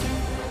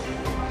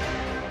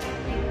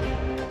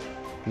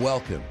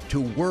Welcome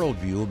to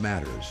Worldview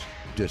Matters,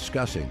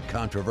 discussing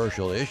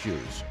controversial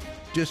issues,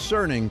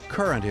 discerning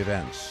current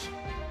events,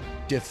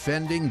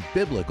 defending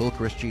biblical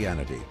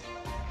Christianity.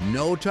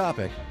 No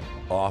topic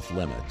off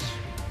limits.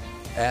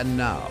 And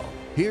now,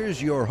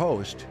 here's your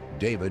host,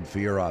 David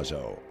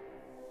Fiorazo.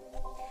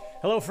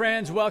 Hello,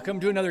 friends. Welcome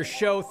to another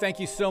show. Thank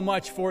you so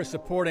much for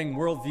supporting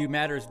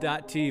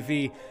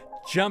WorldviewMatters.tv.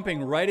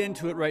 Jumping right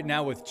into it right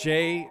now with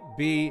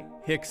J.B.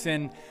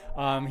 Hixson.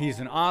 He's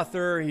an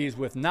author. He's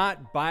with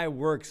Not by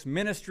Works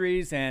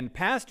Ministries and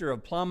pastor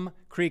of Plum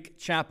Creek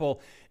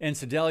Chapel in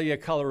Sedalia,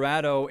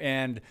 Colorado.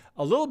 And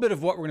a little bit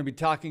of what we're going to be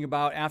talking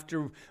about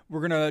after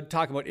we're going to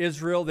talk about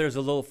Israel. There's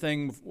a little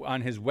thing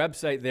on his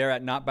website there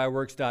at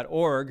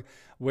notbyworks.org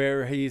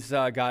where he's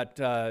got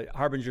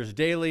Harbinger's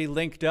Daily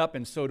linked up,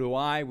 and so do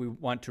I. We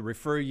want to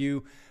refer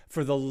you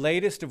for the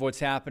latest of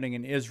what's happening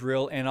in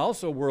Israel and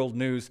also world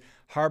news,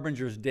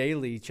 Harbinger's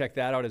Daily. Check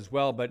that out as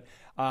well. But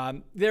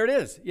there it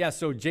is. Yeah,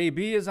 so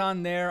JB is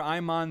on there.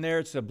 I'm on there.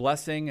 It's a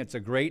blessing. It's a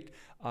great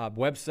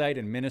website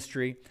and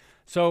ministry.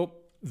 So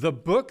the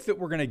book that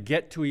we're going to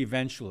get to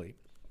eventually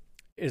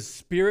is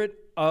Spirit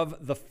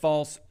of the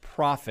False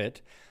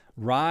Prophet,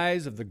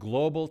 Rise of the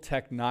Global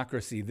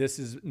Technocracy. This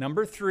is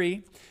number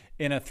 3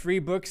 in a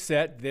 3-book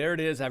set. There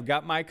it is. I've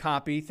got my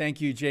copy.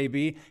 Thank you,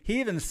 JB. He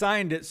even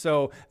signed it,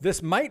 so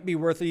this might be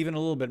worth even a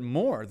little bit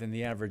more than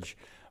the average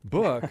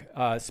book,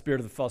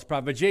 Spirit of the False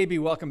Prophet. But JB,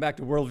 welcome back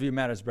to Worldview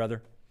Matters,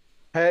 brother.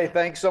 Hey,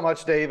 thanks so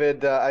much,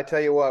 David. I tell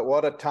you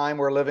what a time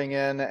we're living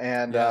in.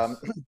 And, Yes.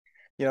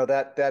 you know,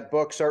 that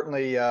book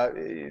certainly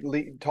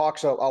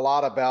talks a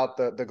lot about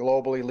the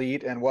global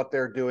elite and what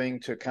they're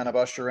doing to kind of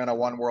usher in a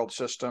one world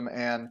system.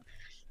 And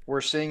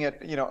we're seeing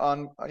it,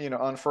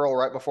 unfurl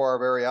right before our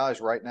very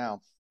eyes right now.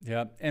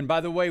 Yeah. And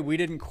by the way, we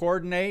didn't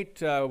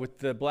coordinate with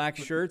the black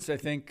shirts. I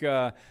think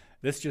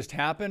this just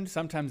happened.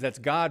 Sometimes that's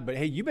God. But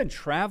hey, you've been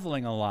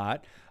traveling a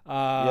lot.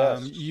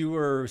 Yes. You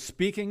were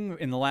speaking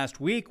in the last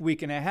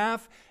week and a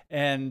half,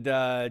 and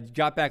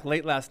got back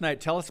late last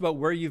night. Tell us about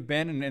where you've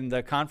been and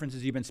the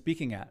conferences you've been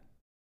speaking at.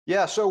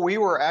 Yeah, so we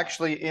were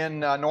actually in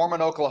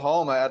Norman,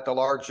 Oklahoma at the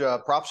large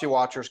Prophecy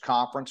Watchers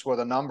Conference with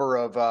a number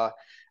of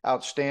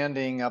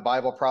outstanding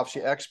Bible prophecy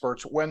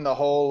experts when the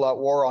whole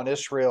war on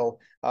Israel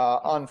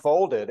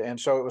unfolded. And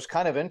so it was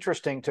kind of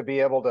interesting to be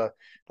able to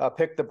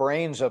pick the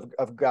brains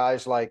of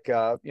guys like,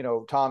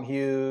 Tom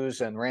Hughes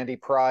and Randy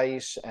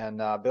Price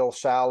and Bill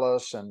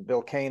Salas and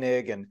Bill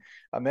Koenig and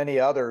many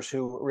others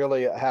who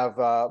really have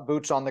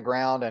boots on the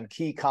ground and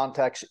key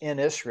contacts in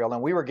Israel.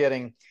 And we were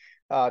getting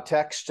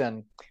text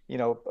and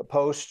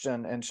posts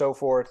and so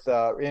forth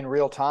in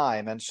real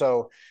time, and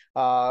so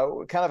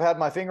kind of had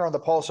my finger on the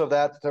pulse of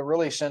that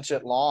really since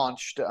it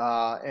launched,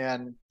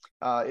 and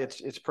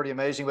it's pretty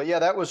amazing. But yeah,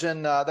 that was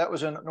in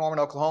Norman,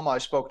 Oklahoma. I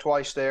spoke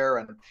twice there,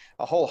 and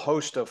a whole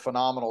host of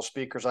phenomenal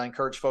speakers. I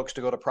encourage folks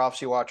to go to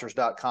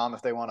prophecywatchers.com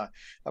if they want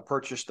to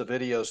purchase the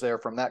videos there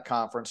from that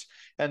conference.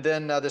 And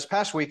then this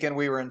past weekend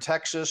we were in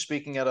Texas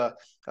speaking at a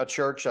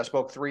church. I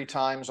spoke 3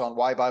 times on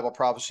why Bible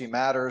prophecy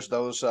matters.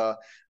 Those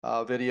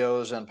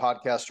videos and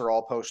podcasts are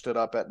all posted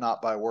up at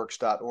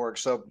notbyworks.org.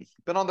 So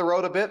been on the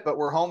road a bit, but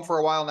we're home for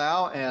a while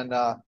now and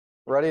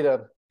ready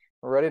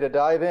to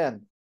dive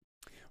in.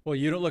 Well,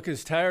 you don't look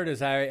as tired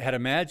as I had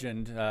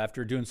imagined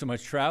after doing so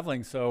much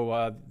traveling. So,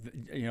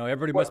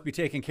 everybody must be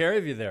taking care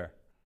of you there.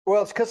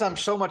 Well, it's because I'm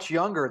so much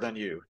younger than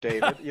you,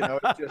 David.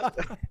 It's just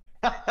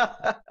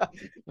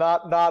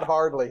not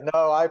hardly.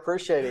 No, I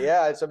appreciate it.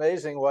 Yeah, it's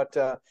amazing what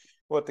the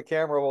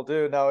camera will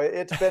do. No,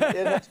 it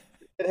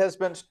has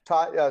been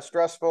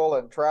stressful,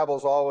 and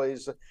travel's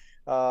always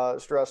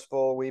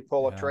stressful. We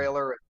pull a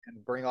trailer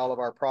and bring all of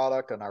our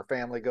product, and our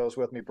family goes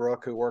with me,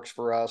 Brooke, who works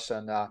for us,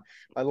 and my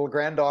little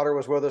granddaughter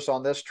was with us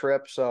on this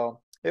trip. So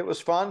it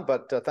was fun,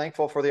 but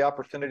thankful for the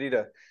opportunity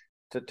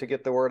to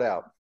get the word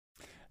out.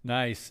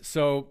 Nice.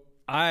 So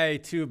I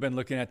too have been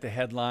looking at the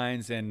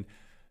headlines and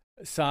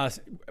saw,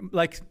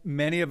 like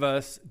many of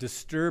us,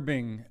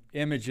 disturbing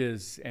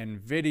images and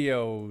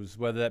videos,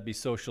 whether that be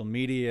social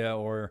media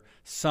or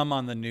some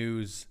on the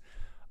news,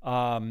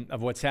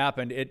 of what's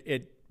happened.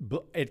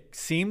 It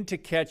seemed to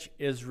catch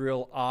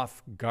Israel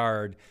off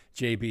guard,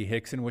 J.B.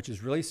 Hixson, which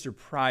is really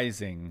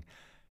surprising.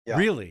 Yeah.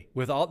 Really,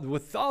 with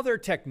all their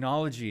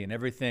technology and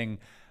everything,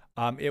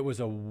 it was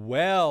a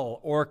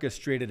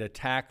well-orchestrated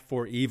attack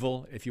for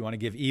evil, if you want to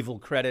give evil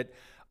credit.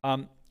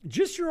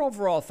 Just your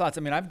overall thoughts.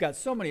 I mean, I've got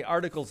so many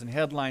articles and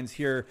headlines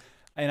here,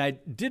 and I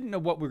didn't know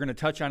what we were going to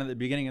touch on at the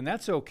beginning, and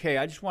that's okay.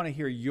 I just want to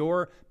hear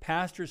your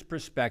pastor's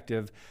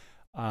perspective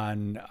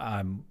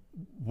on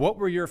what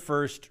were your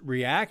first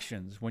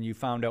reactions when you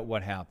found out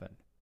what happened?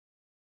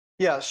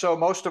 Yeah, so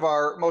most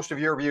of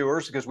your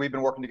viewers, because we've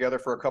been working together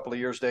for a couple of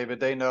years, David,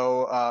 they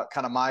know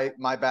kind of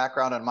my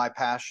background and my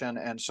passion,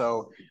 and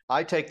so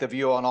I take the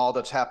view on all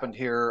that's happened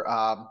here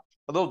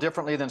a a little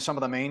differently than some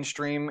of the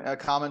mainstream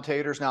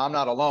commentators. Now, I'm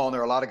not alone.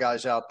 There are a lot of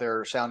guys out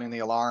there sounding the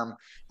alarm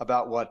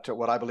about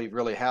what I believe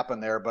really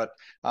happened there. But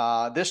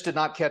this did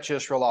not catch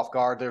Israel off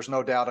guard. There's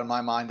no doubt in my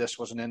mind this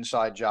was an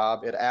inside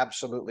job. It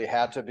absolutely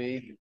had to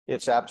be.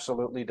 It's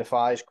absolutely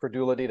defies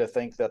credulity to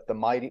think that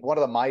one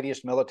of the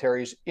mightiest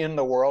militaries in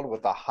the world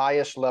with the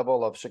highest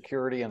level of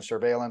security and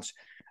surveillance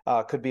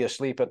could be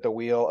asleep at the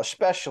wheel,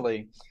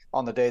 especially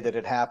on the day that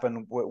it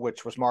happened,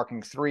 which was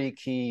marking 3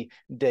 key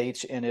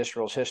dates in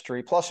Israel's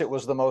history. Plus, it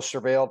was the most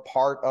surveilled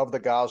part of the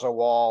Gaza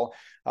wall.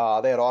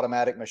 They had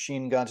automatic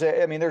machine guns.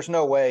 I mean, there's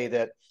no way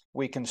that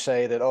we can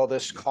say that, oh,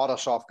 this caught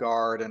us off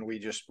guard and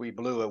we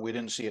blew it. We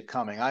didn't see it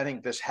coming. I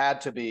think this had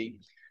to be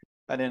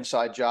an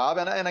inside job.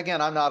 And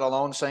again, I'm not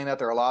alone saying that.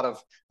 There are a lot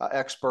of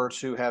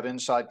experts who have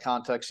inside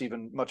context,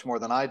 even much more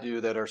than I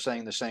do, that are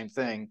saying the same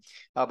thing.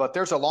 But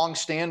there's a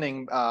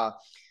longstanding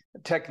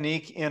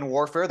technique in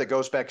warfare that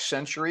goes back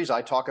centuries.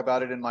 I talk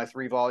about it in my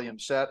 3-volume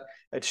set.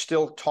 It's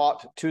still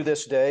taught to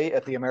this day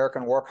at the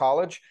American War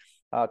College.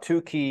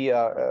 2 key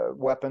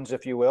weapons,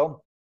 if you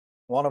will.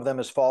 One of them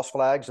is false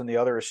flags and the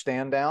other is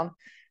stand down.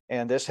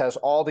 And this has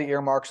all the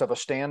earmarks of a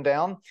stand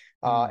down.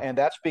 And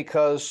that's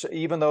because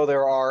even though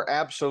there are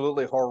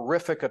absolutely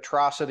horrific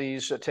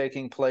atrocities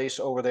taking place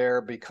over there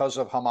because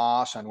of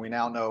Hamas, and we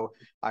now know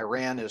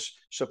Iran is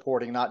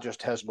supporting not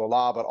just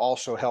Hezbollah, but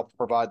also helped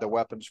provide the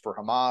weapons for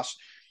Hamas.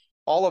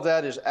 All of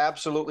that is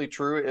absolutely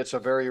true. It's a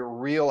very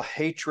real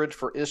hatred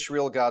for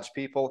Israel, God's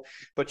people.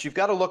 But you've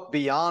got to look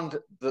beyond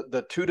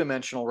the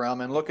 2-dimensional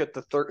realm and look at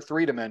the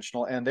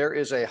 3-dimensional. And there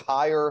is a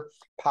higher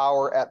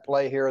power at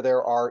play here.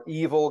 There are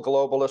evil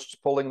globalists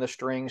pulling the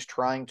strings,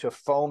 trying to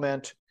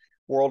foment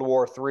World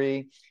War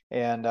III.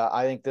 And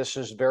I think this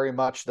is very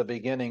much the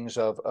beginnings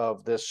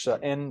of this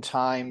end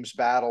times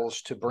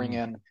battles to bring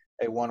in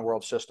a one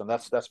world system.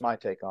 That's my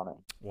take on it.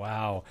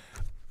 Wow.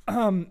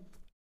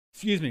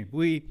 Excuse me.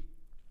 We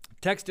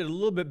texted a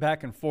little bit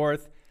back and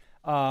forth.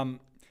 I'm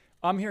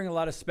hearing a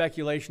lot of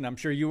speculation. I'm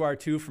sure you are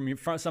too from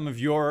some of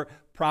your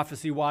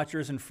prophecy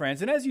watchers and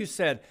friends. And as you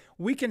said,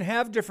 we can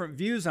have different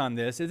views on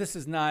this. This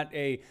is not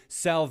a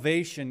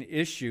salvation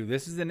issue.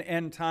 This is an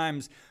end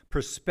times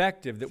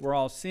perspective that we're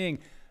all seeing.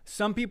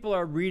 Some people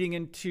are reading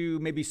into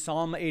maybe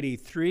Psalm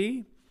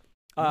 83.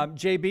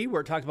 JB,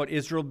 where it talks about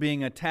Israel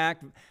being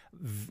attacked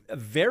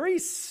very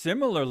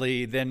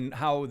similarly than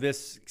how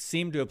this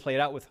seemed to have played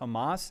out with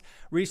Hamas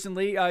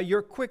recently.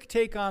 Your quick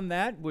take on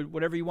that,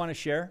 whatever you want to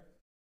share.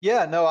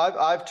 Yeah, no,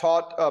 I've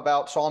taught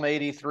about Psalm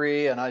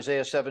 83 and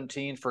Isaiah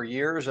 17 for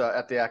years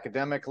at the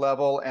academic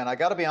level. And I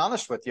got to be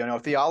honest with you,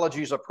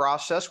 theology is a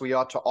process. We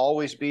ought to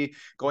always be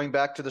going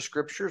back to the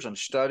scriptures and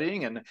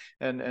studying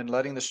and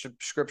letting the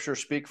scriptures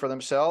speak for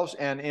themselves.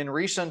 And in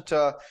recent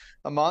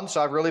months,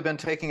 I've really been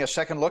taking a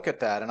second look at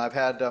that. And I've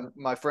had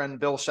my friend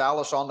Bill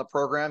Salas on the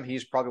program.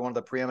 He's probably one of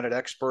the preeminent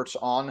experts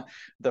on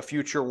the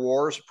future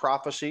wars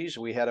prophecies.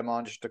 We had him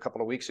on just a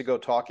couple of weeks ago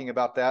talking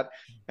about that.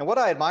 And what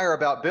I admire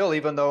about Bill,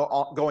 even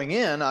though going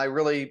in, I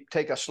really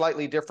take a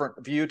slightly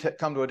different view to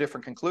come to a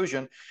different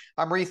conclusion.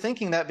 I'm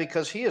rethinking that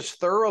because he is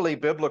thoroughly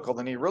biblical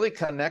and he really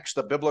connects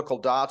the biblical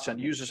dots and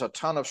uses a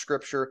ton of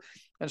scripture.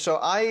 And so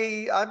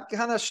I'm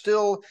kind of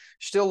still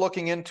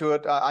looking into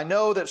it. I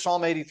know that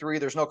Psalm 83,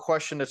 there's no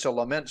question it's a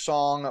lament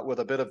song with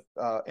a bit of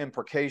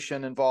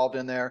imprecation involved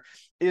in there.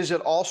 Is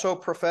it also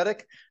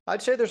prophetic?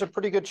 I'd say there's a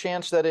pretty good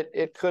chance that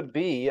it could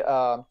be.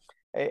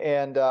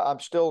 And I'm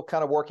still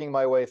kind of working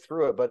my way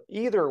through it. But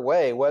either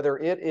way, whether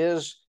it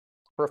is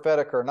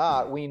prophetic or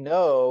not, we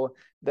know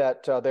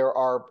that there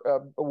are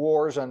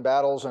wars and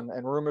battles and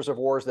rumors of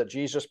wars that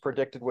Jesus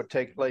predicted would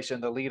take place in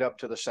the lead up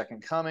to the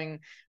second coming,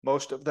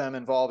 most of them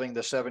involving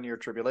the 7-year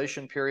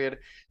tribulation period.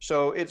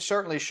 So it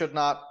certainly should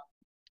not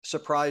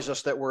surprise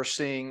us that we're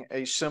seeing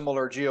a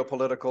similar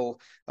geopolitical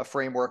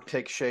framework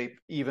take shape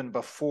even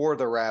before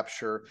the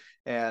rapture.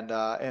 And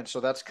so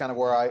that's kind of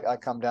where I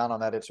come down on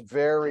that. It's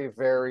very,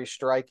 very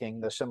striking,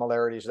 the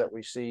similarities that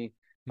we see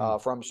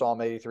from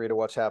Psalm 83 to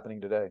what's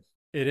happening today.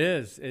 It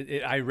is.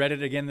 I read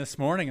it again this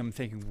morning. I'm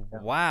thinking,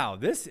 wow,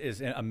 this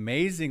is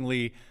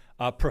amazingly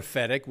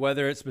prophetic,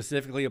 whether it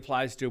specifically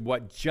applies to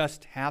what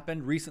just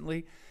happened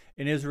recently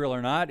in Israel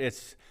or not.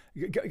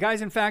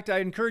 Guys, in fact, I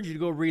encourage you to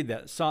go read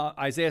that.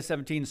 Isaiah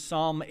 17,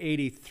 Psalm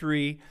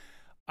 83.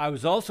 I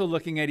was also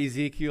looking at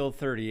Ezekiel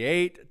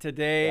 38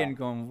 today and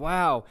going,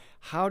 wow,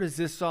 how does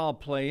this all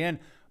play in?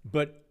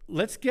 But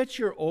let's get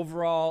your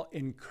overall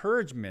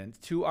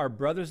encouragement to our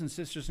brothers and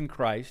sisters in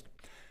Christ,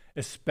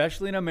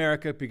 especially in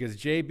America, because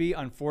JB,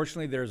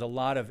 unfortunately, there's a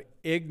lot of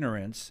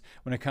ignorance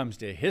when it comes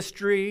to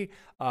history,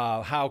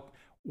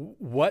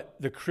 what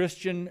the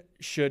Christian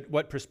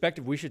what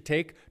perspective we should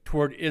take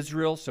toward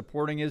Israel,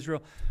 supporting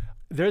Israel.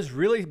 There's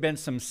really been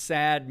some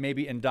sad,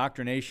 maybe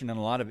indoctrination and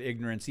a lot of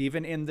ignorance,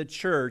 even in the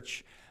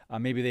church.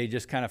 Maybe they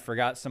just kind of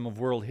forgot some of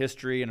world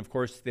history, and of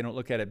course, they don't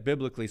look at it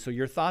biblically. So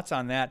your thoughts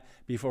on that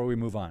before we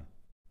move on?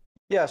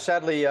 Yeah,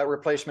 sadly,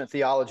 replacement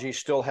theology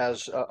still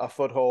has a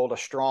foothold, a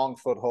strong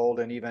foothold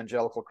in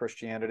evangelical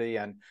Christianity.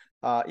 And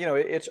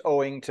it's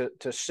owing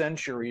to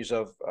centuries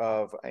of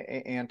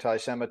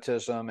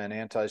anti-Semitism and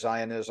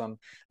anti-Zionism.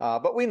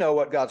 But we know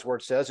what God's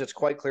word says. It's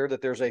quite clear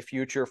that there's a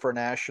future for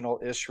national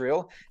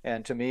Israel.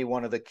 And to me,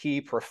 one of the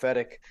key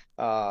prophetic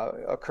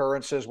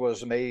occurrences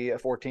was May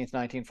 14th,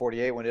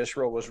 1948, when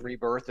Israel was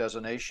rebirthed as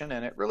a nation.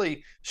 And it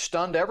really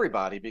stunned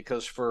everybody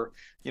because for,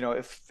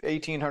 if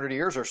 1800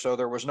 years or so,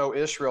 there was no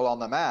Israel on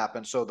the map.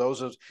 And so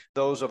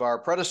those of our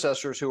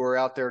predecessors who were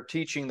out there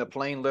teaching the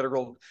plain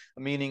literal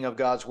meaning of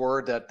God's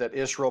word, that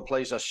Israel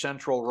plays a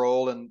central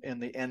role in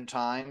the end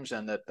times,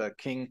 and that the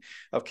King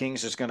of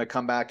Kings is going to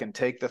come back and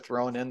take the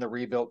throne in the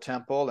rebuilt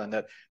temple, and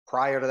that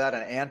prior to that,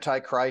 an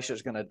Antichrist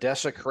is going to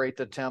desecrate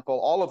the temple.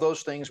 All of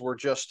those things were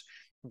just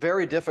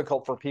very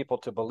difficult for people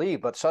to believe.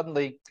 But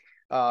suddenly,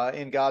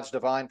 in God's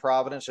divine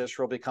providence,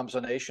 Israel becomes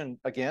a nation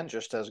again,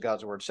 just as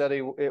God's word said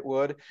it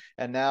would.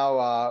 And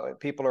now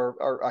people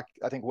are,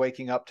 I think,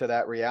 waking up to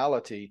that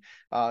reality.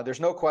 There's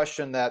no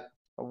question that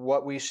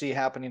what we see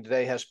happening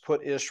today has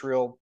put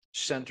Israel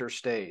center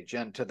stage.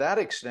 And to that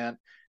extent,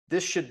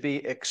 this should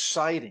be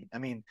exciting. I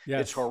mean,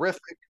 yes. It's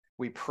horrific.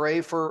 We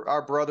pray for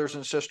our brothers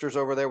and sisters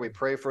over there. We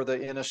pray for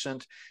the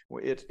innocent.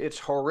 It's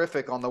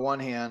horrific on the one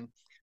hand,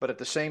 but at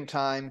the same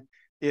time,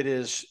 it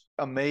is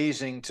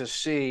amazing to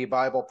see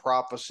Bible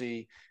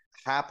prophecy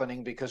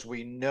happening, because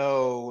we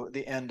know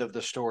the end of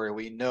the story.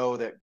 We know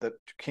that the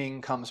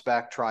king comes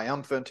back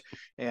triumphant,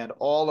 and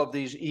all of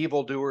these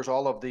evildoers,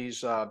 all of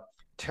these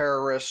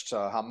terrorists,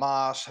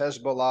 Hamas,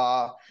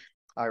 Hezbollah,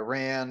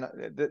 Iran,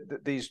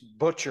 these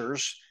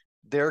butchers,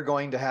 they're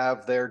going to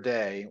have their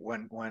day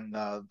when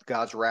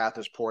God's wrath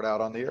is poured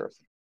out on the earth.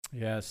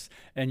 Yes.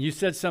 And you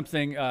said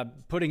something,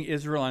 putting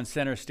Israel on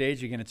center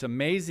stage again. It's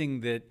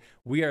amazing that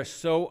we are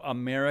so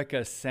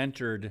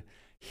America-centered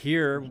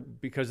here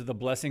because of the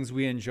blessings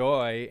we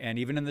enjoy, and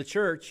even in the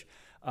church.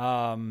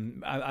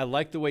 I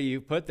like the way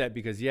you put that,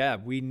 because,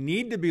 we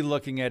need to be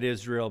looking at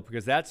Israel,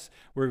 because that's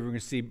where we're going to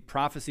see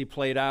prophecy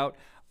played out.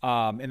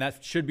 And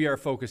that should be our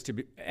focus to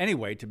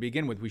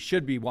begin with. We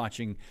should be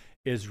watching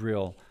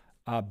Israel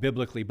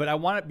biblically. But I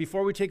want to,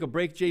 before we take a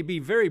break,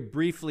 JB, very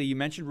briefly, you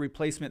mentioned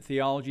replacement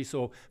theology.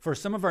 So for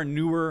some of our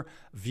newer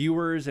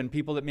viewers and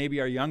people that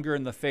maybe are younger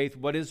in the faith,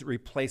 what is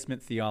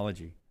replacement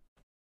theology?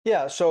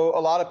 Yeah, so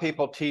a lot of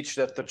people teach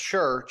that the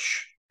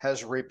church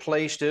has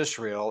replaced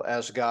Israel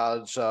as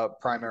God's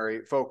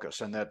primary focus,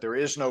 and that there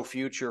is no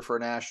future for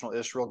national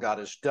Israel. God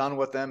is done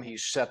with them.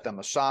 He's set them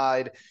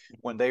aside.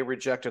 When they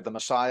rejected the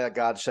Messiah,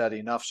 God said,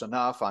 enough's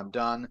enough, I'm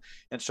done.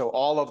 And so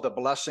all of the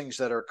blessings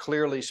that are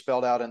clearly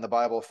spelled out in the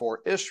Bible for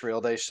Israel,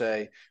 they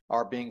say,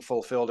 are being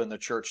fulfilled in the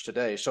church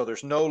today. So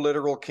there's no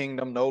literal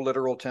kingdom, no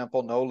literal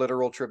temple, no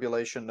literal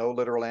tribulation, no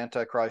literal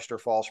antichrist or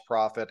false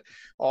prophet.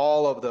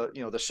 All of the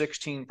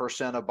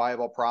 16% of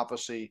Bible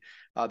prophecy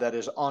that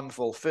is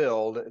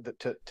unfulfilled,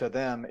 to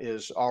them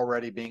is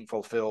already being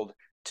fulfilled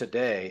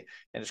today.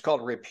 And it's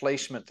called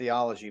replacement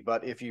theology.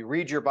 But if you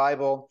read your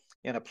Bible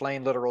in a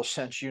plain literal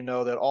sense, you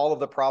know that all of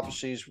the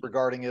prophecies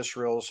regarding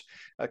Israel's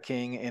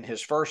king in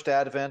his first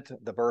advent,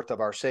 the birth of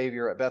our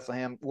Savior at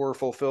Bethlehem, were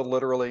fulfilled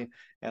literally.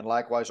 And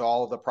likewise,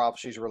 all of the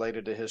prophecies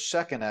related to his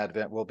second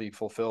advent will be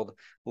fulfilled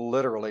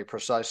literally,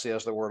 precisely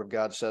as the word of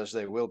God says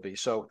they will be.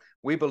 So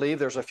we believe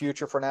there's a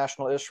future for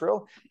national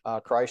Israel.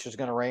 Christ is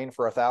going to reign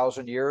for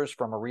 1,000 years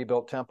from a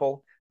rebuilt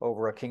temple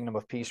over a kingdom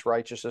of peace,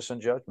 righteousness,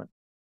 and judgment.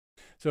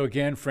 So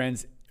again,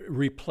 friends,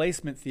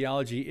 replacement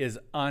theology is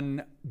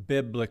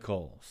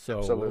unbiblical. So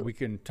Absolutely. We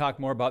can talk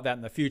more about that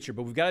in the future,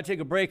 but we've got to take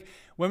a break.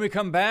 When we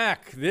come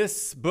back,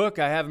 this book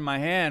I have in my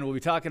hand, we'll be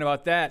talking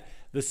about that.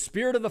 The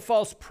Spirit of the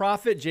False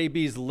Prophet,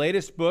 JB's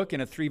latest book in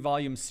a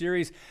 3-volume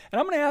series. And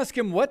I'm going to ask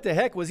him, what the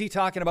heck was he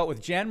talking about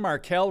with Jan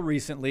Markell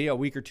recently, a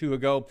week or two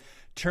ago,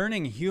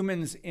 turning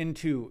humans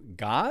into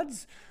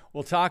gods?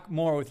 We'll talk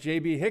more with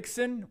JB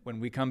Hixson when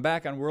we come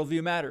back on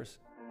Worldview Matters.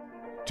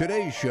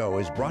 Today's show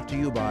is brought to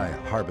you by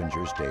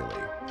Harbinger's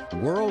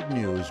Daily, world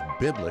news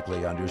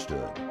biblically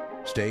understood.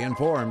 Stay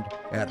informed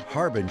at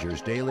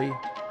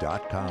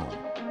harbingersdaily.com.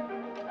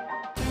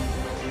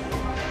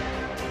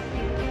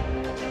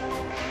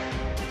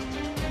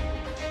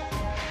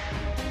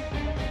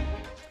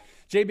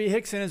 JB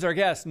Hixson is our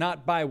guest.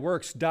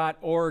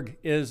 Notbyworks.org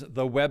is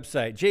the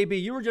website.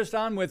 JB, you were just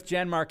on with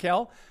Jan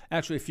Markell,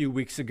 actually a few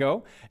weeks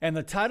ago, and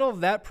the title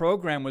of that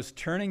program was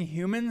Turning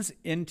Humans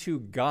into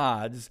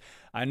Gods.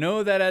 I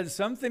know that has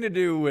something to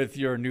do with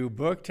your new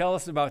book. Tell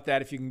us about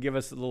that, if you can give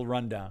us a little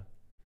rundown.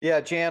 Yeah,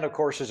 Jan, of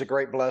course, is a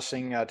great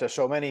blessing to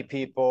so many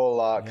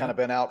people, kind of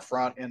been out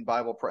front in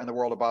the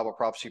world of Bible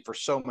prophecy for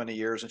so many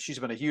years. And she's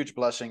been a huge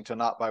blessing to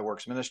Not by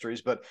Works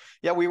Ministries. But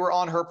yeah, we were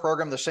on her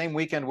program the same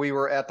weekend we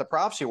were at the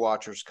Prophecy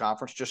Watchers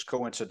Conference, just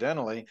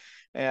coincidentally.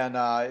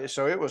 And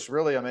so it was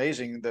really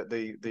amazing that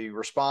the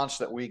response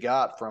that we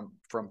got from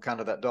kind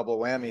of that double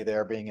whammy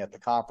there, being at the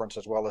conference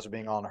as well as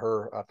being on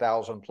her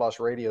 1,000+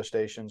 radio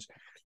stations.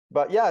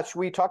 But yeah,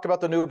 we talked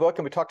about the new book,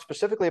 and we talked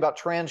specifically about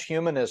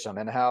transhumanism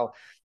and how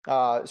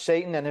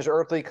Satan and his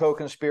earthly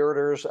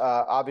co-conspirators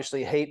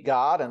obviously hate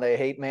God and they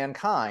hate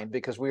mankind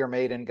because we are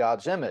made in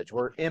God's image.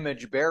 We're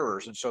image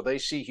bearers. And so they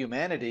see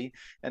humanity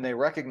and they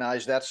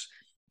recognize that's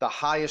the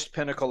highest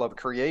pinnacle of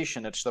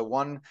creation. It's the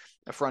one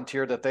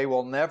frontier that they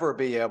will never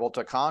be able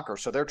to conquer.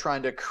 So they're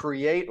trying to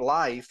create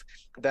life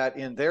that,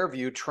 in their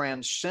view,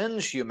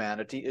 transcends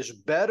humanity, is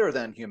better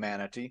than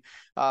humanity,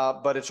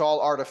 but it's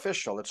all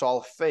artificial. It's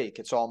all fake.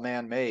 It's all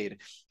man-made.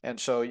 And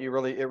so it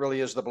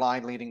really is the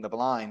blind leading the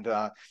blind.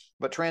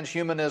 But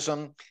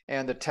transhumanism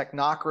and the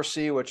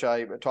technocracy, which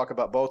I talk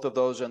about both of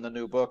those in the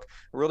new book,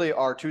 really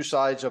are two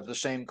sides of the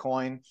same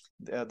coin.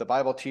 The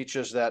Bible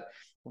teaches that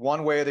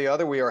one way or the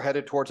other, we are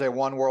headed towards a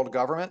one world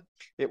government.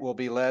 It will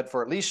be led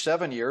for at least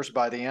 7 years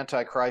by the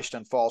Antichrist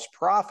and false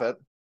prophet,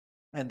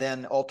 and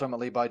then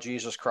ultimately by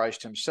Jesus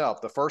Christ himself.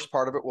 The first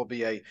part of it will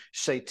be a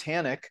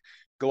satanic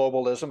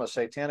globalism, a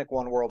satanic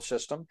one world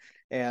system.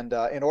 And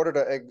in order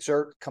to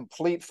exert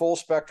complete full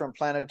spectrum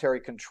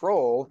planetary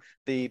control,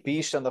 the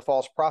beast and the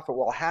false prophet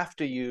will have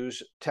to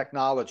use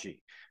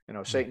technology. You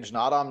know, Satan's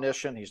not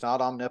omniscient, he's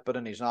not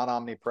omnipotent, he's not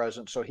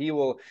omnipresent, so he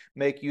will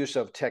make use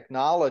of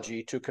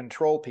technology to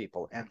control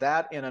people. And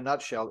that, in a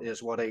nutshell,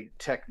 is what a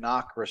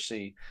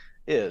technocracy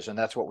is. And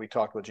that's what we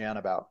talked with Jan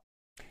about.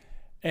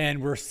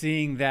 And we're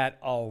seeing that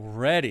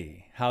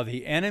already, how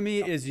the enemy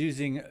is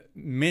using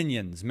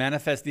minions,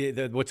 manifest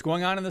what's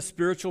going on in the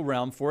spiritual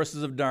realm,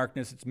 forces of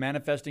darkness. It's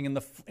manifesting in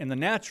the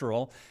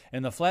natural,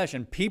 in the flesh,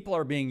 and people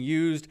are being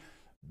used.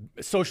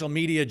 Social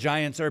media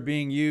giants are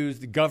being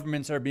used. The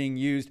governments are being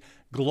used.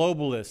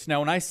 Globalists. Now,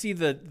 when I see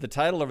the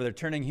title over there,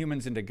 Turning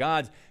Humans into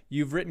Gods,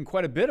 you've written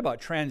quite a bit about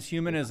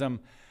transhumanism.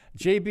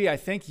 JB, I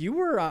think you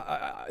were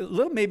a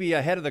little maybe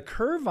ahead of the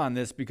curve on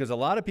this because a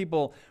lot of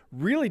people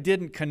really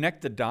didn't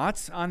connect the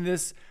dots on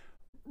this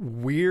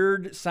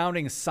weird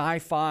sounding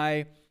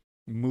sci-fi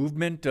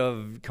movement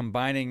of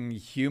combining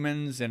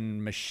humans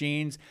and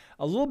machines.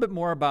 A little bit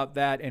more about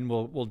that, and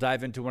we'll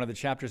dive into one of the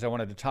chapters I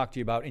wanted to talk to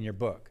you about in your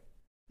book.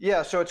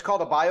 Yeah, so it's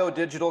called a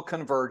biodigital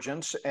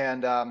convergence.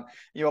 And, a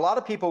lot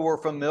of people were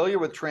familiar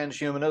with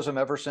transhumanism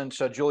ever since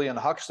Julian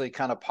Huxley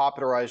kind of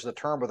popularized the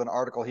term with an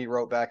article he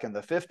wrote back in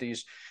the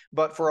 50s.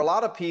 But for a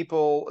lot of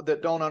people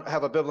that don't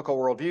have a biblical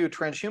worldview,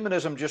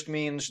 transhumanism just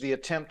means the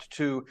attempt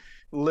to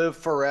live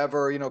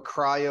forever,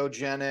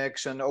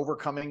 cryogenics and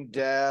overcoming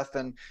death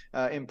and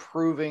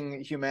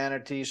improving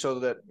humanity so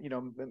that,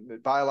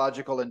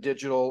 biological and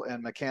digital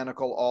and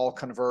mechanical all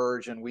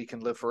converge and we can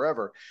live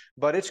forever.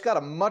 But it's got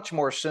a much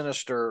more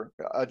sinister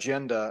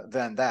agenda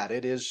than that.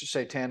 It is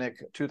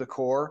satanic to the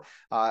core.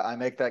 I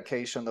make that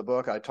case in the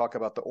book. I talk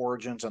about the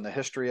origins and the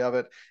history of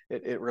it.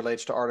 It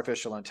relates to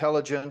artificial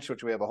intelligence,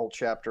 which we have a whole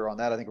chapter on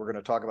that. I think we're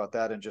going to talk about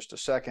that in just a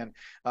second.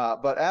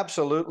 But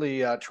absolutely,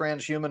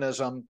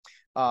 transhumanism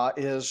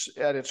is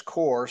at its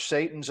core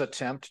Satan's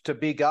attempt to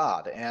be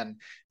God. And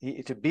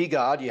to be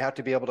God, you have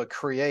to be able to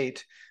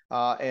create.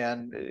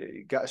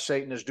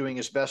 Satan is doing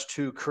his best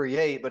to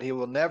create, but he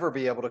will never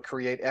be able to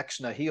create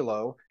ex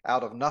nihilo,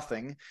 out of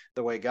nothing,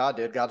 the way God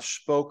did. God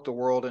spoke the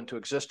world into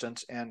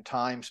existence, and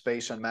time,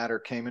 space, and matter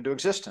came into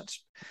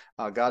existence.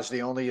 God's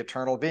the only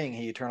eternal being.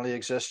 He eternally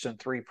exists in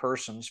three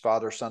persons,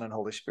 Father, Son, and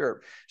Holy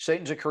Spirit.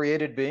 Satan's a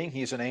created being.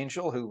 He's an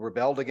angel who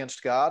rebelled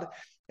against God.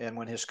 And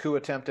when his coup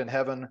attempt in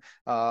heaven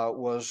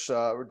was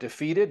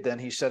defeated, then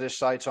he set his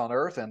sights on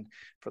earth. And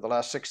for the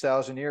last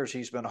 6,000 years,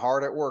 he's been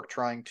hard at work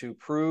trying to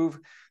prove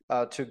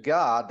to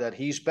God that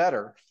he's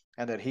better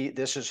and that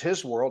this is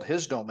his world,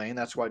 his domain.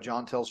 That's why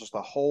John tells us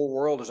the whole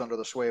world is under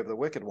the sway of the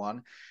wicked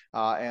one.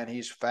 And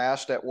he's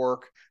fast at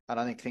work. And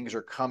I think things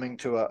are coming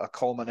to a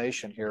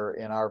culmination here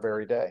in our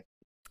very day.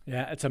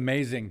 Yeah, it's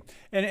amazing.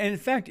 And in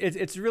fact,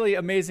 it's really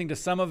amazing to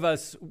some of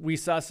us. We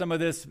saw some of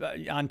this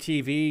on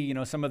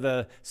TV, some of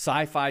the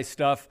sci-fi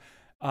stuff.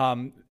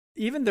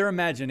 Even their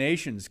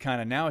imaginations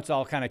now it's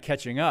all kind of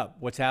catching up,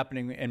 what's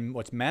happening and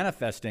what's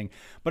manifesting.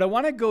 But I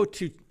want to go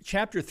to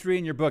chapter 3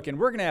 in your book, and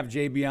we're going to have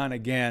JB on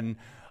again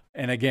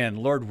and again,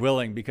 Lord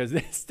willing, because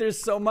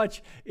there's so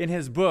much in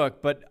his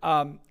book. But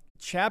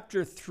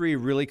chapter 3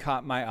 really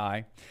caught my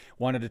eye.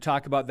 Wanted to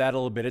talk about that a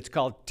little bit. It's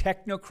called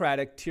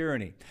Technocratic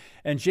Tyranny.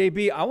 And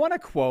JB, I want to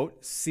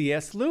quote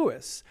C.S.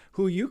 Lewis,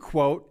 who you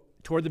quote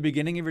toward the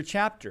beginning of your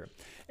chapter.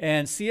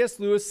 And C.S.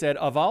 Lewis said,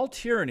 "Of all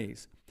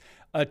tyrannies,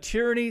 a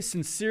tyranny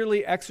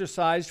sincerely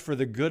exercised for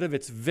the good of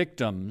its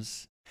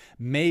victims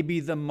may be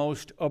the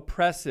most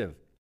oppressive.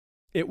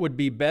 It would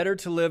be better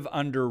to live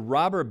under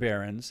robber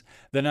barons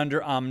than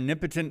under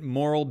omnipotent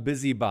moral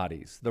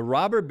busybodies. The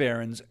robber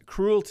baron's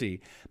cruelty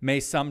may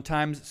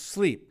sometimes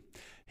sleep.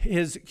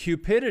 His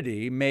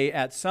cupidity may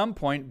at some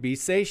point be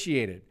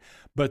satiated.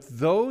 But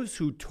those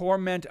who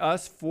torment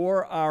us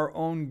for our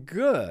own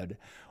good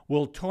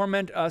will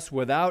torment us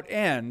without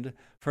end,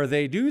 for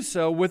they do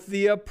so with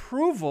the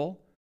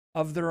approval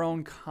of their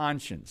own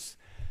conscience."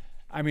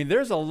 I mean,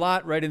 there's a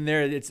lot right in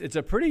there. It's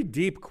a pretty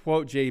deep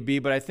quote,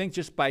 JB, but I think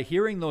just by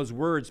hearing those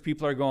words,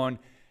 people are going,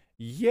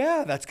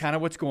 Yeah, that's kind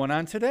of what's going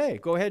on today.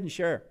 Go ahead and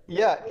share.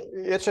 Yeah,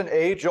 it's an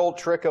age-old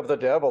trick of the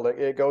devil.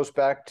 It goes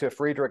back to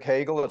Friedrich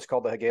Hegel. It's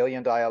called the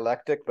Hegelian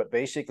dialectic. But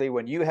basically,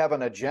 when you have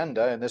an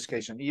agenda, in this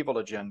case, an evil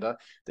agenda,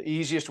 the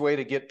easiest way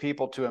to get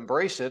people to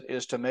embrace it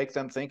is to make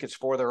them think it's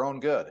for their own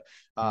good,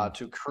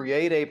 to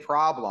create a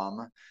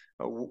problem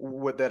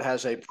that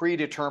has a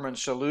predetermined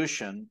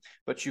solution,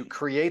 but you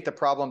create the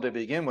problem to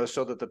begin with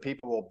so that the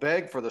people will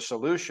beg for the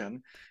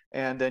solution.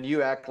 And then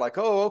you act like,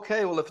 oh,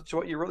 okay, well, if it's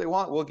what you really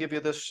want, we'll give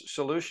you this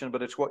solution,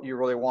 but it's what you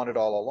really wanted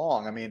all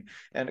along. I mean,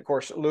 and of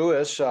course,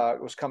 Lewis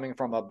was coming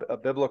from a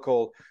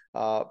biblical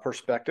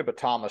perspective, but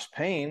Thomas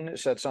Paine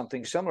said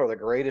something similar. The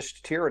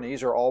greatest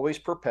tyrannies are always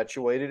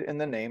perpetuated in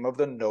the name of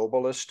the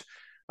noblest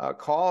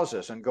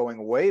causes. And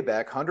going way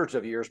back hundreds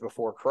of years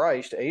before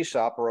Christ,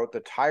 Aesop wrote,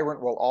 the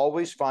tyrant will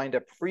always find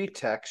a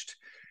pretext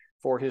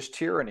for his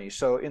tyranny.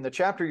 So in the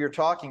chapter you're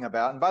talking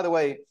about, and by the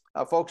way,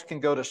 folks can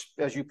go to,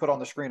 as you put on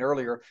the screen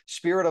earlier,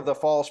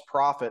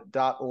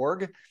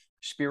 spiritofthefalseprophet.org.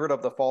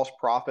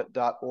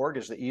 Spiritofthefalseprophet.org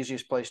is the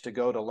easiest place to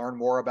go to learn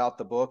more about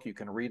the book. You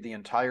can read the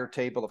entire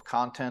table of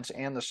contents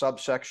and the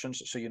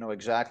subsections so you know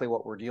exactly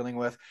what we're dealing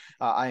with.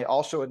 I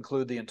also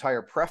include the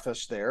entire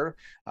preface there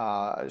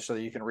so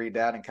that you can read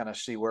that and kind of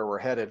see where we're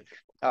headed.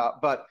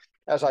 But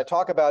as I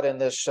talk about in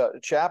this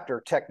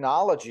chapter,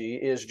 technology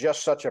is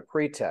just such a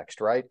pretext,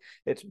 right?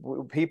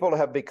 People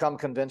have become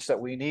convinced that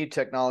we need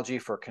technology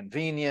for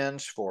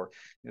convenience, for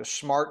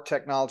smart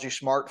technology,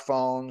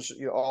 smartphones,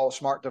 all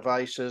smart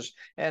devices,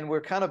 and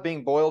we're kind of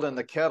being boiled in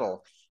the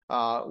kettle.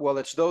 Well,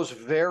 it's those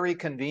very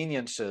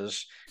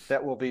conveniences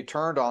that will be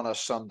turned on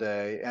us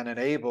someday and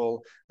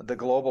enable the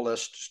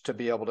globalists to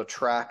be able to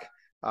track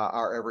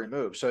our every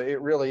move. So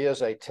it really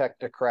is a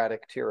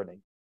technocratic tyranny.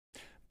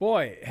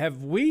 Boy,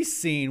 have we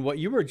seen what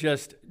you were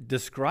just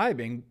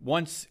describing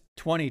once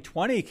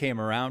 2020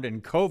 came around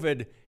and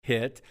COVID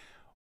hit.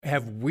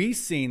 Have we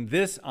seen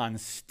this on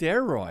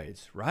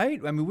steroids, right?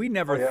 I mean, we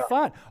never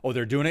thought,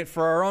 they're doing it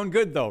for our own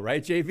good, though,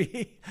 right,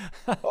 JV?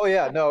 Oh,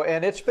 yeah, no.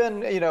 And it's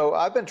been,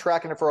 I've been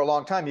tracking it for a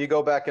long time. You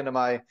go back into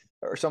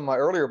some of my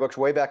earlier books,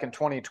 way back in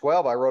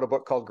 2012, I wrote a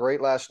book called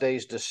Great Last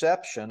Days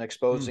Deception,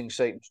 Exposing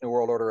Satan's New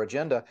World Order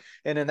Agenda.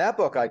 And in that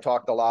book, I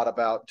talked a lot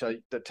about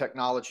the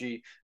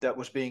technology that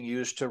was being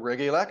used to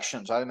rig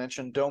elections. I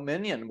mentioned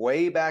Dominion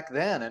way back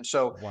then. And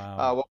so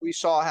what we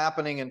saw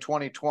happening in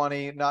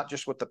 2020, not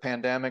just with the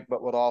pandemic,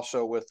 but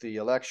also with the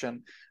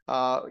election,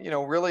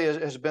 really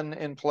has been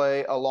in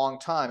play a long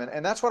time.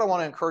 And that's what I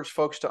want to encourage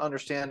folks to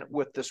understand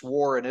with this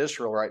war in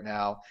Israel right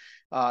now.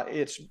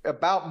 It's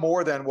about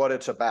more than what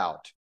it's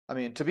about. I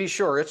mean, to be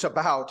sure, it's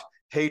about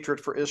hatred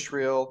for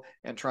Israel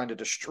and trying to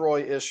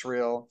destroy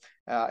Israel.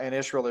 And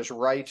Israel is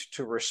right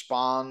to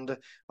respond,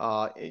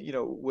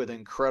 with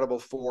incredible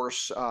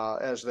force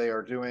as they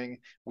are doing.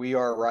 We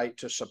are right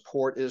to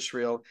support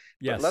Israel.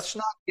 Yes. But let's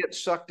not get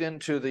sucked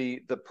into the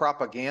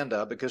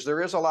propaganda, because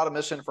there is a lot of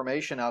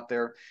misinformation out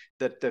there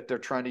that they're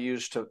trying to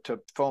use to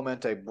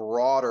foment a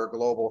broader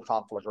global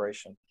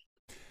conflagration.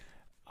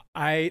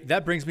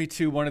 That brings me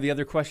to one of the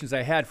other questions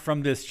I had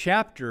from this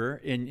chapter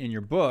in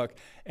your book,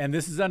 and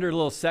this is under a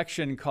little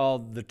section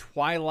called The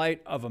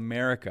Twilight of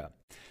America.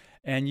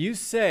 And you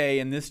say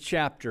in this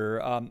chapter,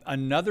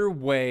 another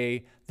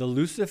way the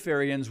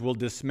Luciferians will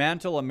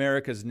dismantle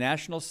America's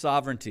national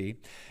sovereignty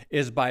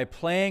is by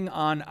playing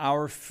on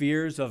our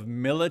fears of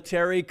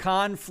military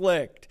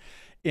conflict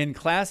in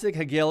classic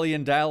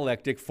Hegelian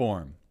dialectic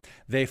form.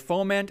 They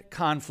foment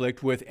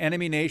conflict with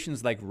enemy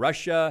nations like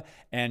Russia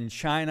and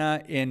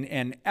China in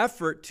an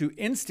effort to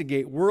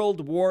instigate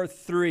World War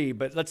III.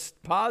 But let's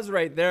pause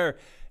right there,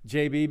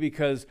 JB,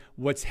 because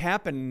what's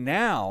happened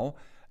now,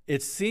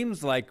 it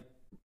seems like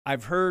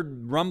I've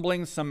heard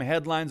rumblings, some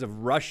headlines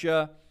of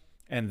Russia,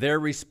 and they're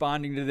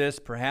responding to this,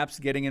 perhaps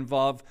getting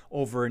involved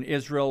over in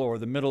Israel or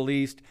the Middle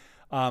East.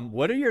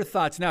 What are your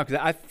thoughts now?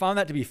 Because I found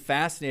that to be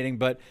fascinating,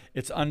 but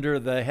it's under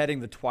the heading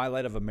The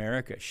Twilight of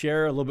America.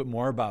 Share a little bit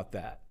more about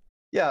that.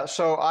 Yeah,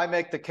 so I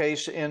make the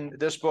case in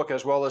this book,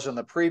 as well as in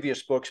the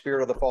previous book,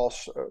 Spirit of the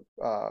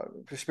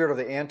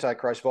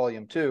Antichrist,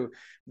 Volume 2,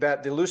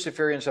 that the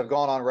Luciferians have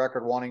gone on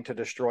record wanting to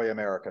destroy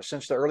America.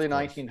 Since the early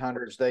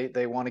 1900s,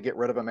 they want to get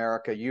rid of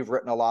America. You've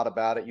written a lot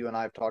about it. You and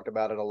I have talked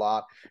about it a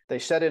lot. They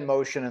set in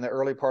motion in the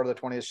early part of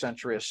the 20th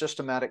century a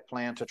systematic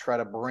plan to try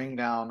to bring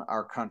down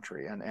our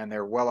country, and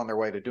they're well on their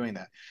way to doing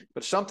that.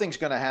 But something's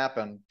going to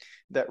happen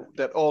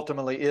that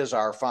ultimately is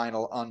our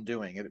final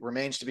undoing. It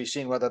remains to be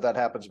seen whether that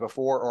happens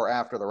before or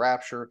after the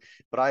rapture,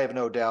 but I have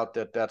no doubt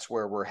that that's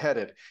where we're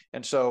headed.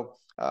 And so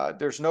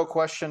there's no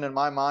question in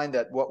my mind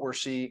that what we're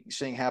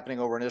seeing happening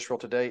over in Israel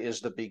today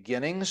is the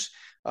beginnings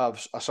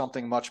of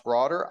something much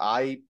broader.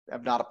 I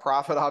am not a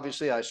prophet,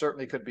 obviously. I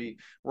certainly could be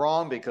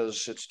wrong,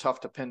 because it's tough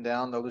to pin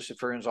down the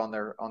Luciferians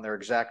on their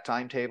exact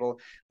timetable.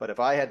 But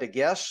if I had to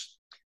guess,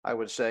 I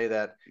would say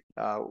that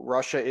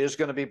Russia is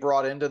going to be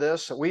brought into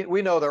this.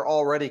 We know they're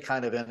already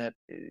kind of in it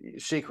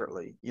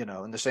secretly,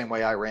 in the same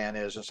way Iran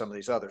is and some of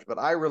these others. But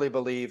I really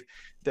believe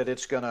that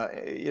it's gonna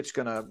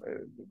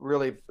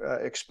really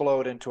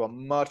explode into a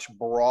much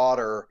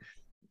broader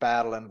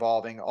battle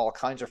involving all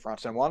kinds of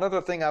fronts. And one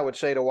other thing I would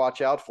say to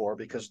watch out for,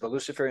 because the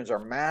Luciferians are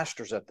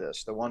masters at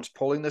this, the ones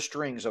pulling the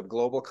strings of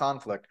global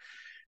conflict,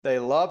 they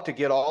love to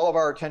get all of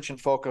our attention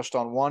focused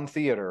on one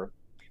theater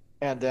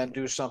and then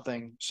do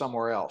something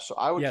somewhere else. So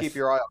I would keep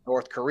your eye on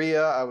North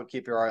Korea. I would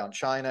keep your eye on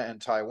China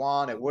and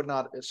Taiwan. It would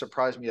not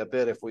surprise me a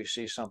bit if we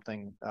see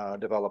something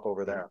develop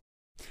over there.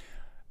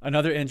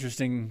 Another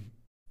interesting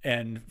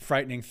and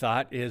frightening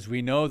thought is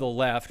we know the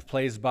left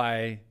plays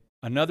by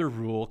another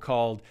rule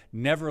called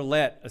never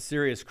let a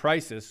serious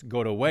crisis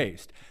go to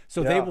waste.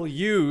 So they will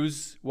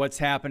use what's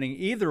happening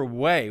either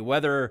way,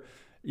 whether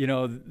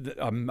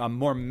a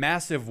more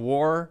massive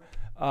war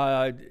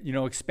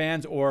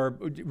expands, or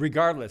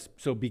regardless.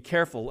 So be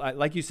careful.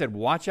 Like you said,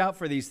 watch out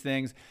for these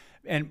things.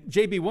 And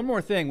JB, one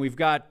more thing. We've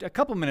got a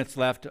couple minutes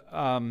left.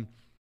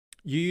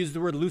 You use the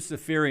word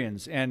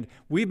Luciferians, and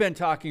we've been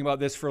talking about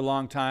this for a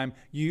long time.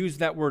 You use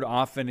that word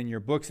often in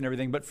your books and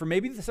everything, but for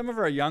maybe some of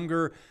our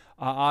younger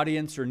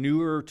audience or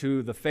newer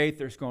to the faith,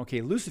 they're just going, okay,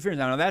 Luciferians,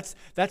 now that's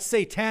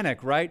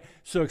satanic, right?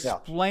 So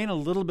explain a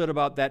little bit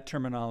about that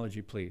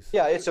terminology, please.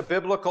 Yeah, it's a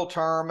biblical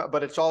term,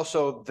 but it's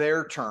also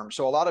their term.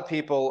 So a lot of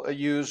people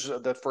use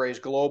the phrase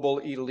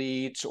global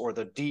elites or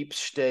the deep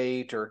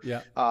state,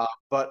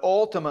 but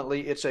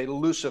ultimately it's a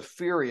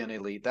Luciferian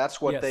elite.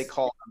 That's what they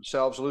call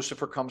themselves.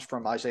 Lucifer comes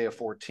from Isaiah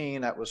 14.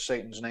 That was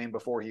Satan's name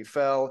before he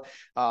fell.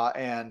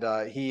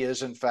 And he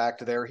is, in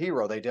fact, their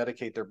hero. They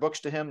dedicate their books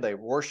to him. They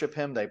worship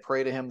him. They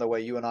pray to him the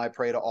way you and I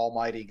pray to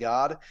Almighty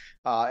God.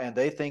 And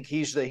they think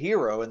he's the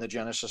hero in the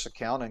Genesis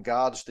account and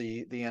God's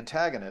the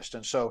antagonist.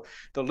 And so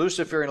the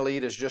Luciferian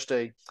elite is just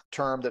a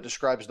term that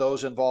describes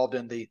those involved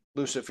in the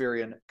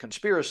Luciferian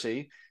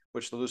conspiracy,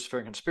 which the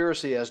Luciferian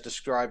conspiracy, as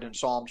described in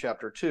Psalm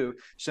chapter 2,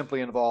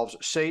 simply involves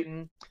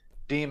Satan,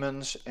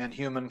 demons, and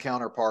human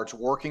counterparts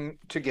working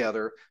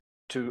together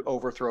to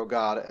overthrow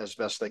God as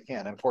best they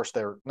can. And of course,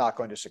 they're not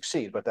going to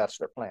succeed, but that's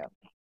their plan.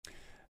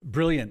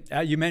 Brilliant.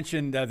 You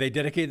mentioned they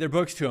dedicate their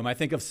books to him. I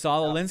think of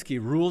Saul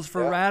Alinsky, Rules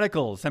for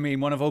Radicals. I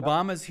mean, one of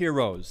Obama's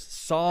heroes,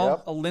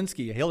 Saul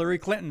Alinsky, Hillary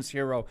Clinton's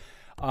hero.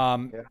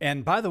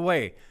 And by the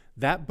way,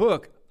 that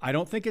book, I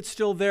don't think it's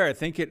still there. I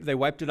think they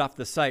wiped it off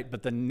the site,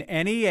 but the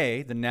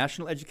NEA, the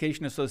National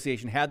Education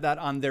Association, had that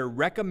on their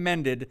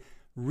recommended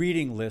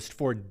reading list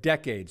for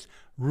decades.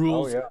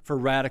 Rules for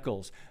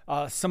Radicals.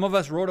 Some of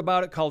us wrote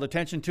about it, called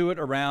attention to it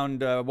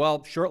around,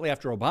 shortly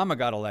after Obama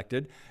got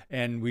elected,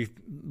 and we've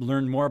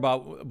learned more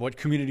about what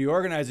community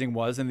organizing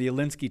was and the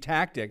Alinsky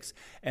tactics,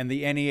 and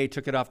the NEA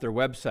took it off their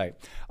website.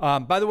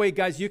 By the way,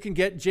 guys, you can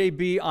get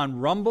JB on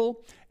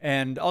Rumble,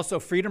 and also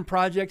Freedom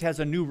Project has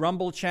a new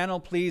Rumble channel.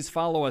 Please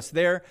follow us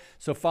there.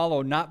 So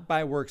follow Not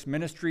by Works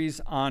Ministries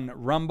on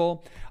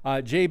Rumble.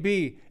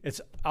 JB,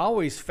 it's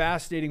always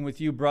fascinating with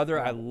you, brother.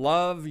 I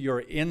love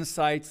your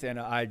insights, and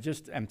I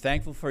just am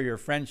thankful for your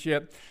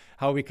friendship,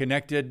 how we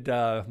connected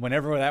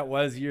whenever that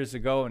was years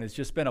ago, and it's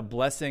just been a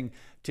blessing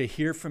to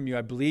hear from you.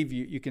 I believe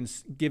you can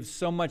give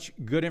so much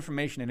good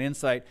information and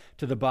insight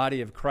to the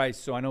body of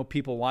Christ, so I know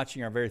people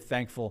watching are very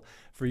thankful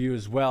for you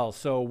as well.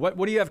 So what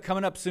do you have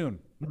coming up soon?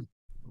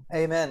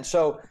 Amen.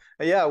 So,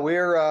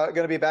 we're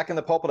going to be back in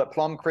the pulpit at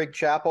Plum Creek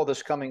Chapel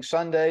this coming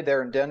Sunday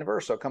there in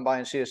Denver. So come by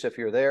and see us if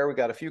you're there. We've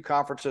got a few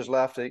conferences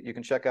left. You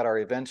can check out our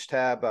events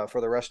tab for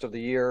the rest of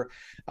the year.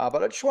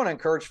 But I just want to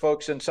encourage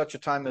folks in such a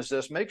time as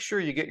this, make sure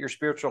you get your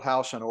spiritual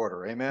house in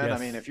order. Amen. Yes.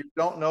 I mean, if you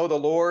don't know the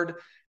Lord,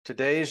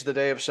 today's the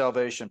day of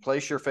salvation.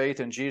 Place your faith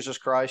in Jesus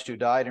Christ, who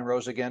died and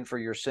rose again for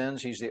your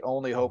sins. He's the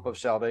only hope of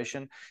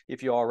salvation.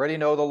 If you already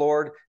know the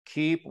Lord,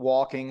 keep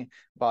walking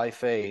by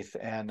faith.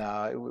 And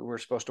we're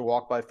supposed to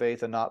walk by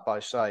faith and not by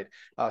sight.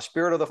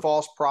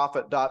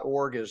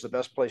 Spiritofthefalseprophet.org is the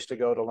best place to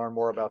go to learn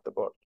more about the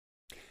book.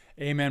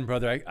 Amen,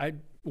 brother.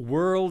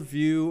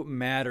 Worldview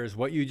matters.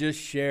 What you just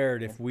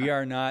shared, if we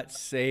are not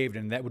saved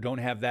and that we don't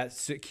have that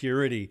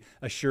security,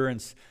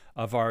 assurance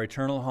of our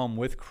eternal home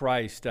with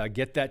Christ,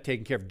 get that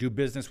taken care of. Do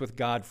business with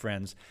God,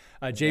 friends.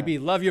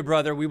 JB, love you,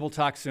 brother. We will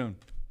talk soon.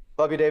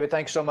 Love you, David.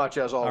 Thanks so much,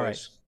 as always. All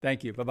right.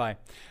 Thank you. Bye-bye.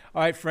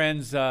 All right,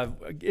 friends,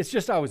 it's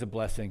just always a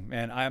blessing,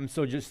 man. I'm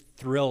so just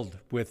thrilled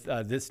with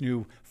this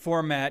new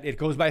format. It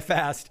goes by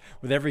fast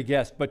with every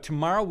guest. But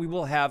tomorrow we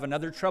will have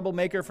another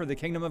troublemaker for the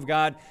kingdom of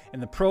God in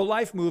the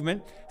pro-life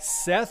movement,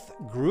 Seth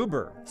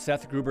Gruber,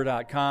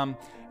 SethGruber.com.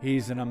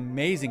 He's an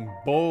amazing,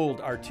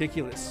 bold,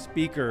 articulate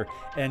speaker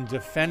and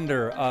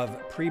defender of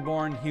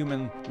preborn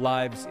human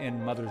lives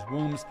in mothers'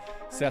 wombs.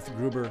 Seth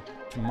Gruber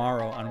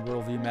tomorrow on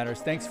Worldview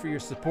Matters. Thanks for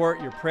your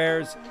support, your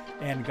prayers,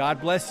 and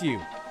God bless you.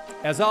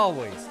 As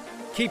always,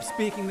 keep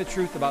speaking the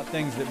truth about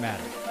things that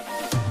matter.